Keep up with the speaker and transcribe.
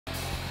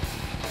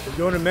We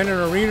go to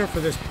Menon Arena for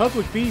this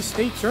Public B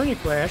state tourney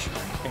clash,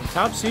 and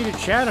top-seeded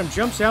Chatham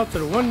jumps out to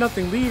the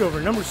 1-0 lead over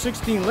number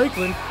 16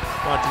 Lakeland.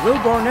 Watch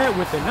Will Barnett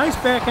with the nice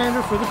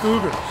backhander for the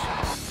Cougars.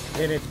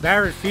 Then it's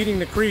Barrett feeding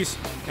the crease,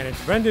 and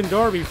it's Brendan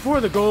Darby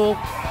for the goal,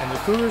 and the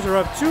Cougars are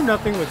up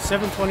 2-0 with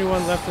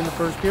 7:21 left in the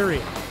first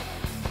period.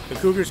 The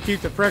Cougars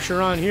keep the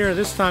pressure on here.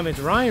 This time it's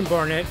Ryan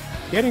Barnett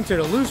getting to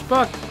the loose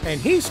puck, and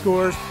he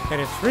scores,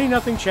 and it's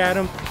 3-0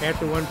 Chatham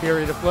after 1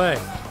 period of play.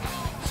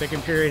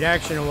 Second period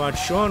action, and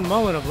watch Sean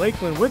Mullen of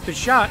Lakeland with the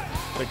shot,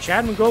 but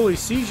Chatham goalie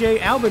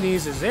CJ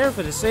Albanese is there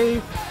for the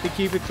save to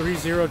keep it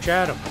 3-0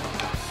 Chatham.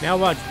 Now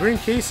watch Bryn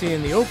Casey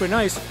in the open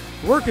ice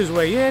work his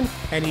way in,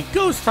 and he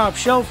goes top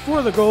shelf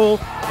for the goal,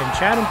 and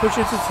Chatham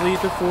pushes its lead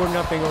to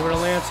 4-0 over the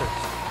Lancers.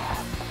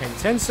 And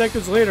 10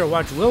 seconds later,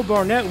 watch Will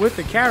Barnett with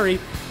the carry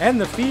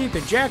and the feed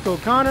to Jack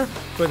O'Connor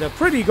for the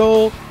pretty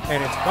goal,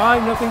 and it's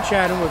 5-0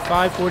 Chatham with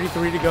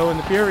 5:43 to go in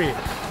the period.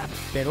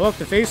 Then off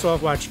the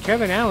faceoff, watch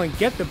Kevin Allen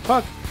get the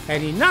puck,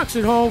 and he knocks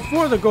it home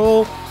for the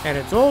goal, and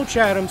it's Old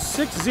Chatham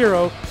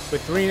 6-0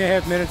 with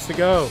 3.5 minutes to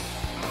go.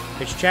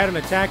 Its Chatham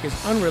attack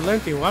is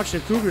unrelenting. Watch the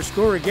Cougars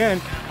score again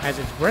as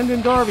it's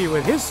Brendan Darby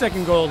with his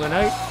second goal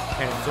tonight,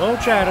 and it's Old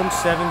Chatham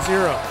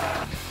 7-0.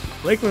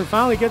 Lakeland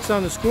finally gets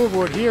on the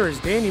scoreboard here as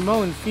Danny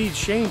Mullen feeds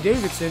Shane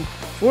Davidson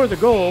for the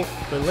goal,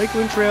 but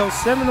Lakeland trails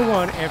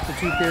 7-1 after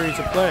 2 periods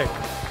of play.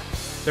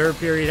 Third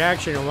period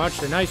action, and watch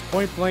the nice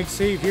point-blank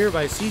save here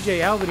by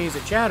CJ Albanese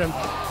at Chatham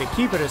to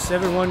keep it a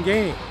 7-1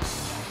 game.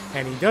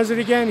 And he does it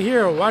again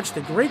here. Watch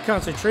the great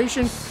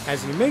concentration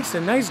as he makes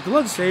a nice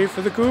glove save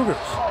for the Cougars.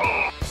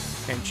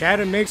 And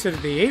Chatham makes it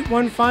at the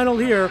 8-1 final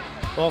here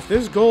off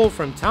this goal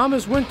from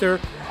Thomas Winter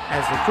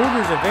as the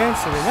Cougars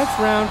advance to the next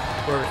round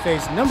where it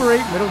face number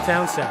 8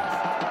 Middletown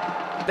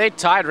South. They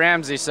tied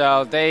Ramsey,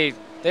 so they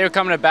were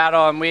coming to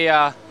battle, and we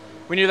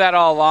knew that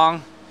all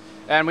along.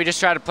 And we just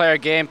tried to play our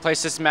game, play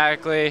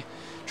systematically,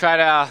 try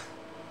to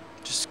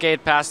just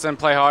skate past them,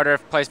 play harder,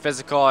 play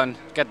physical, and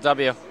get the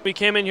W. We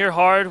came in here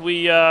hard.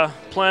 We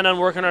planned on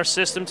working our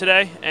system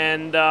today,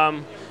 and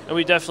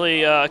we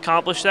definitely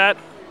accomplished that.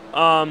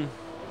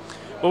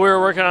 But we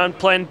were working on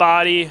playing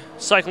body,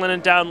 cycling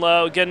it down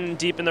low, getting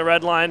deep in the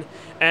red line,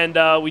 and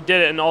we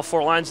did it, and all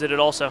 4 lines did it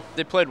also.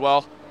 They played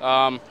well.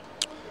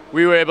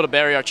 We were able to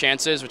bury our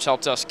chances, which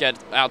helped us get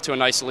out to a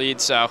nice lead,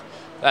 so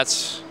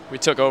we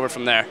took over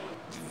from there.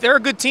 They're a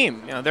good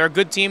team. You know, they're a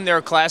good team. They're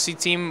a classy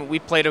team. We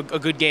played a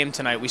good game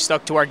tonight. We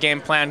stuck to our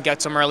game plan,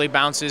 got some early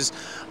bounces,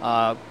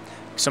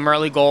 some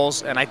early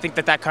goals, and I think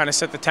that kind of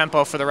set the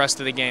tempo for the rest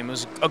of the game. It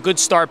was a good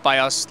start by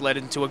us, led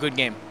into a good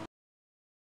game.